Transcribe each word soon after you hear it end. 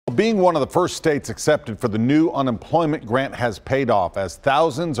Being one of the first states accepted for the new unemployment grant has paid off as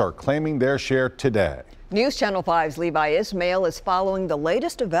thousands are claiming their share today. News Channel 5's Levi Ismail is following the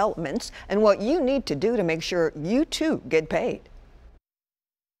latest developments and what you need to do to make sure you too get paid.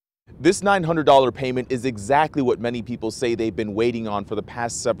 This $900 payment is exactly what many people say they've been waiting on for the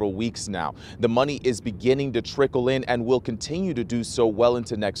past several weeks now. The money is beginning to trickle in and will continue to do so well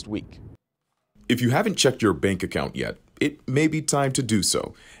into next week. If you haven't checked your bank account yet, it may be time to do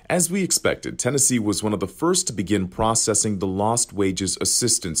so. As we expected, Tennessee was one of the first to begin processing the Lost Wages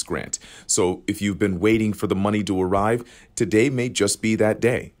Assistance Grant. So if you've been waiting for the money to arrive, today may just be that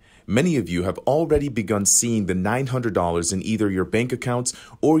day. Many of you have already begun seeing the $900 in either your bank accounts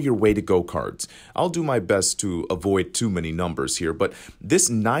or your Way to Go cards. I'll do my best to avoid too many numbers here, but this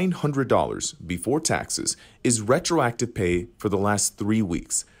 $900 before taxes is retroactive pay for the last 3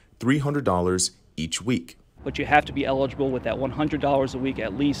 weeks, $300 each week. But you have to be eligible with that $100 a week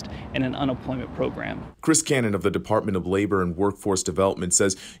at least in an unemployment program. Chris Cannon of the Department of Labor and Workforce Development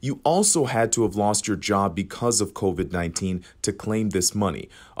says you also had to have lost your job because of COVID-19 to claim this money.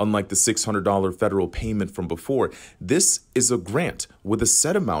 Unlike the $600 federal payment from before, this is a grant with a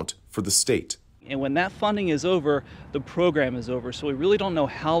set amount for the state. And when that funding is over, the program is over. So we really don't know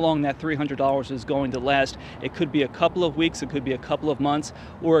how long that $300 is going to last. It could be a couple of weeks, it could be a couple of months,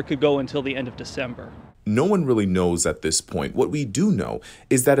 or it could go until the end of December. No one really knows at this point. What we do know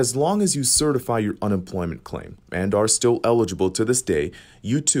is that as long as you certify your unemployment claim and are still eligible to this day,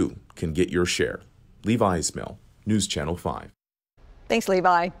 you too can get your share. Levi Ismail, News Channel 5. Thanks,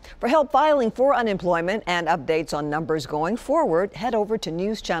 Levi. For help filing for unemployment and updates on numbers going forward, head over to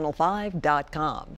newschannel5.com.